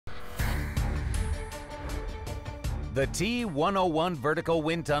The T-101 vertical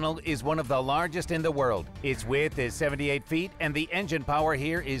wind tunnel is one of the largest in the world. Its width is 78 feet and the engine power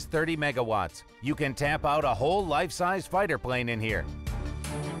here is 30 megawatts. You can tap out a whole life-size fighter plane in here.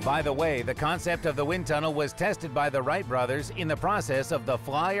 By the way, the concept of the wind tunnel was tested by the Wright brothers in the process of the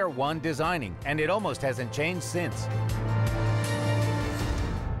Flyer 1 designing, and it almost hasn't changed since.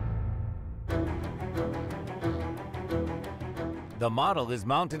 The model is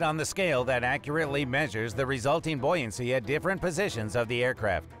mounted on the scale that accurately measures the resulting buoyancy at different positions of the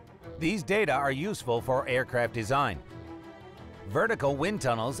aircraft. These data are useful for aircraft design. Vertical wind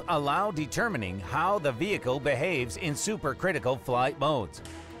tunnels allow determining how the vehicle behaves in supercritical flight modes.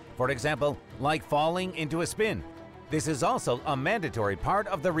 For example, like falling into a spin. This is also a mandatory part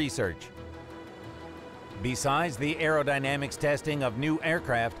of the research. Besides the aerodynamics testing of new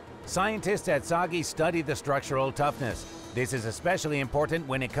aircraft, scientists at Sagi study the structural toughness. This is especially important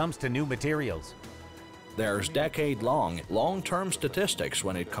when it comes to new materials. There's decade-long, long-term statistics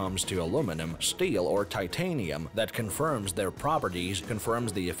when it comes to aluminum, steel, or titanium that confirms their properties,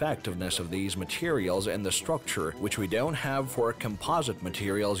 confirms the effectiveness of these materials in the structure, which we don't have for composite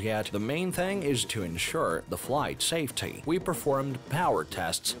materials yet. The main thing is to ensure the flight safety. We performed power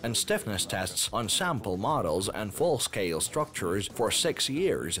tests and stiffness tests on sample models and full-scale structures for 6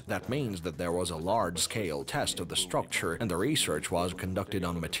 years. That means that there was a large-scale test of the structure, and the research was conducted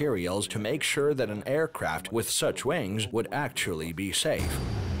on materials to make sure that an aircraft with such wings would actually be safe.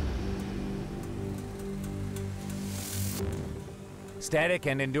 Static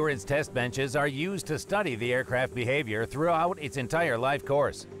and endurance test benches are used to study the aircraft behavior throughout its entire life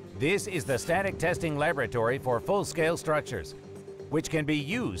course. This is the static testing laboratory for full-scale structures, which can be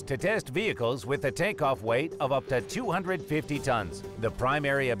used to test vehicles with a takeoff weight of up to 250 tons. The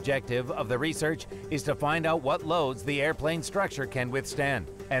primary objective of the research is to find out what loads the airplane structure can withstand.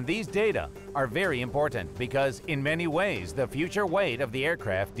 And these data are very important because in many ways the future weight of the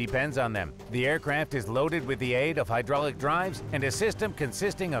aircraft depends on them. The aircraft is loaded with the aid of hydraulic drives, and a system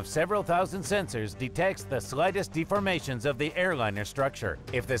consisting of several thousand sensors detects the slightest deformations of the airliner structure.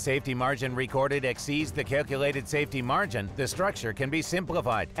 If the safety margin recorded exceeds the calculated safety margin, the structure can be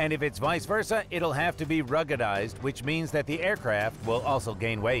simplified, and if it's vice versa, it'll have to be ruggedized, which means that the aircraft will also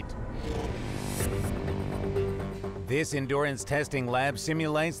gain weight. This endurance testing lab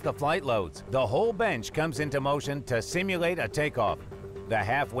simulates the flight loads. The whole bench comes into motion to simulate a takeoff. The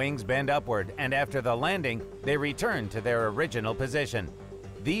half wings bend upward, and after the landing, they return to their original position.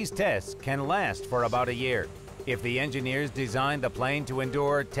 These tests can last for about a year. If the engineers designed the plane to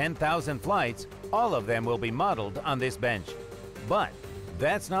endure 10,000 flights, all of them will be modeled on this bench. But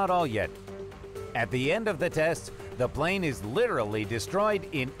that's not all yet. At the end of the tests, the plane is literally destroyed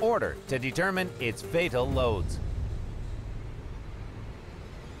in order to determine its fatal loads.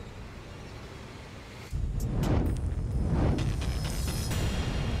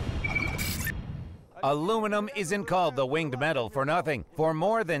 Aluminum isn't called the winged metal for nothing. For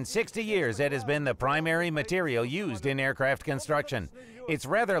more than 60 years, it has been the primary material used in aircraft construction. It's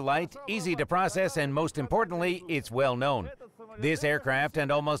rather light, easy to process, and most importantly, it's well known. This aircraft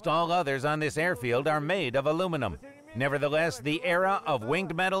and almost all others on this airfield are made of aluminum. Nevertheless, the era of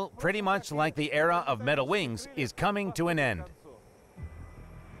winged metal, pretty much like the era of metal wings, is coming to an end.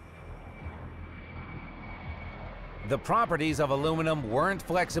 The properties of aluminum weren't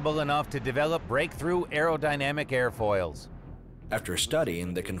flexible enough to develop breakthrough aerodynamic airfoils. After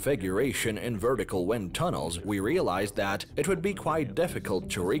studying the configuration in vertical wind tunnels, we realized that it would be quite difficult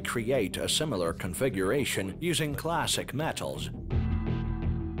to recreate a similar configuration using classic metals.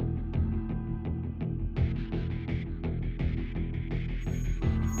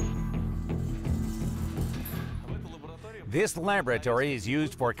 This laboratory is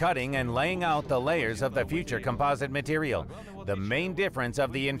used for cutting and laying out the layers of the future composite material. The main difference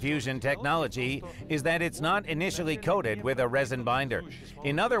of the infusion technology is that it's not initially coated with a resin binder.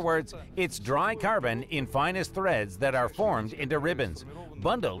 In other words, it's dry carbon in finest threads that are formed into ribbons,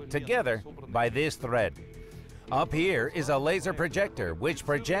 bundled together by this thread. Up here is a laser projector which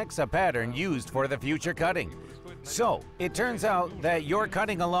projects a pattern used for the future cutting. So, it turns out that you're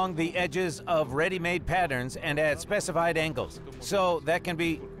cutting along the edges of ready-made patterns and at specified angles. So that can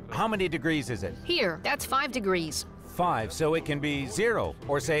be, how many degrees is it? Here, that's 5 degrees. 5, so it can be 0,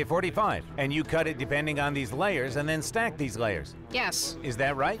 or say 45. And you cut it depending on these layers and then stack these layers. Yes. Is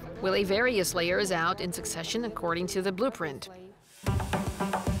that right? We'll lay various layers out in succession according to the blueprint.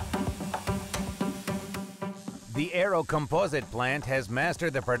 The Aero Composite plant has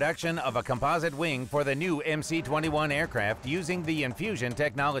mastered the production of a composite wing for the new MC-21 aircraft using the infusion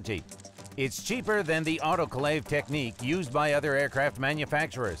technology. It's cheaper than the autoclave technique used by other aircraft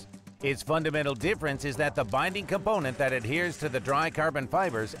manufacturers. Its fundamental difference is that the binding component that adheres to the dry carbon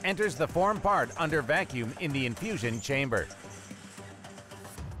fibers enters the formed part under vacuum in the infusion chamber.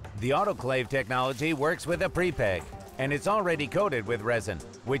 The autoclave technology works with a prepeg, and it's already coated with resin,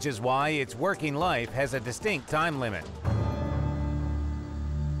 which is why its working life has a distinct time limit.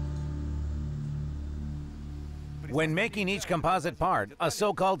 When making each composite part, a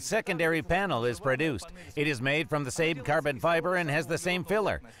so-called secondary panel is produced. It is made from the same carbon fiber and has the same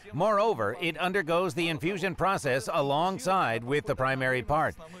filler. Moreover, it undergoes the infusion process alongside with the primary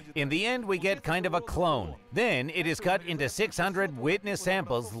part. In the end, we get kind of a clone. Then it is cut into 600 witness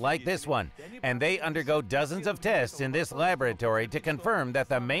samples like this one, and they undergo dozens of tests in this laboratory to confirm that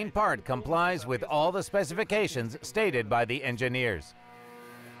the main part complies with all the specifications stated by the engineers.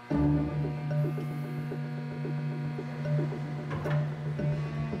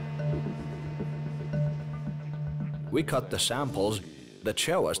 We cut the samples that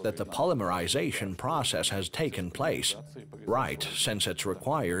show us that the polymerization process has taken place. Right, since it's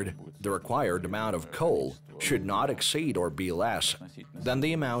required, the required amount of coal should not exceed or be less than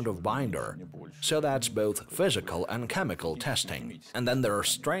the amount of binder. So that's both physical and chemical testing. And then there are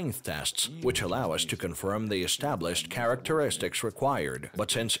strength tests, which allow us to confirm the established characteristics required. But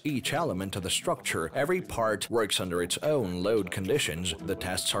since each element of the structure, every part works under its own load conditions, the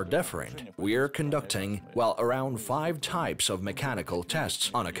tests are different. We're conducting, well, around 5 types of mechanical tests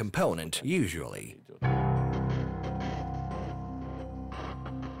on a component, usually.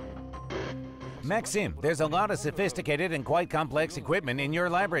 Maxim, there's a lot of sophisticated and quite complex equipment in your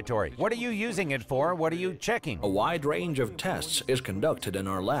laboratory. What are you using it for? What are you checking? A wide range of tests is conducted in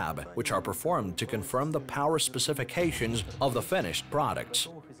our lab, which are performed to confirm the power specifications of the finished products.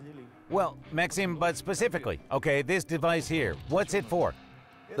 Well, Maxim, but specifically, okay, this device here, what's it for?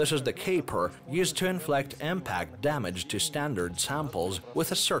 This is the caper used to inflict impact damage to standard samples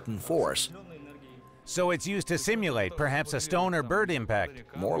with a certain force. So it's used to simulate perhaps a stone or bird impact?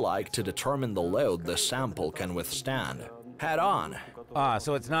 More like to determine the load the sample can withstand. Head on. Ah,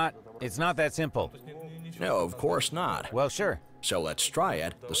 so it's not that simple. No, of course not. Well, sure. So let's try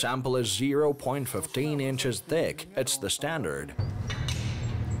it. The sample is 0.15 inches thick. It's the standard.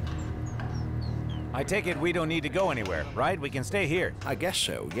 I take it we don't need to go anywhere, right? We can stay here. I guess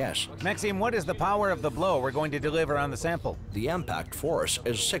so, yes. Maxim, what is the power of the blow we're going to deliver on the sample? The impact force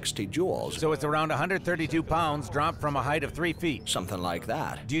is 60 joules. So it's around 132 pounds dropped from a height of 3 feet. Something like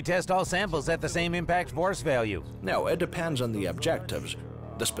that. Do you test all samples at the same impact force value? No, it depends on the objectives,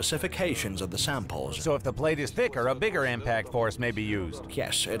 the specifications of the samples. So if the plate is thicker, a bigger impact force may be used?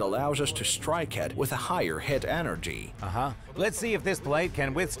 Yes, it allows us to strike it with a higher hit energy. Let's see if this plate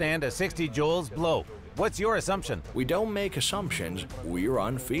can withstand a 60 joules blow. What's your assumption? We don't make assumptions, we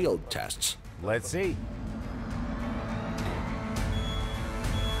run field tests. Let's see.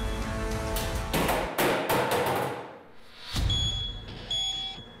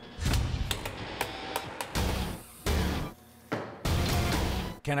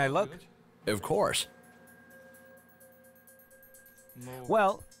 Can I look? Of course.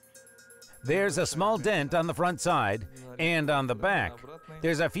 Well, there's a small dent on the front side, and on the back,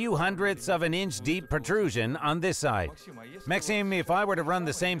 there's a few hundredths of an inch deep protrusion on this side. Maxim, if I were to run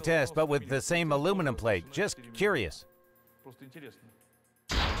the same test but with the same aluminum plate, just curious.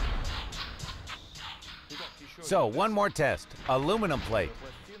 So, one more test. Aluminum plate.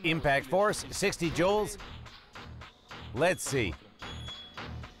 Impact force, 60 joules. Let's see.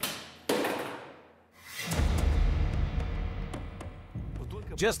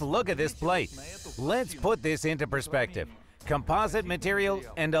 Just look at this plate. Let's put this into perspective. Composite material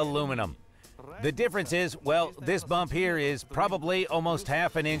and aluminum. The difference is, well, this bump here is probably almost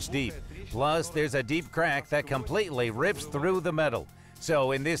half an inch deep. Plus, there's a deep crack that completely rips through the metal.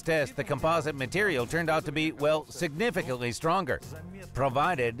 So in this test, the composite material turned out to be, well, significantly stronger,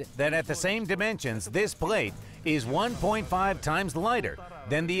 provided that at the same dimensions, this plate is 1.5 times lighter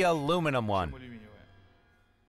than the aluminum one.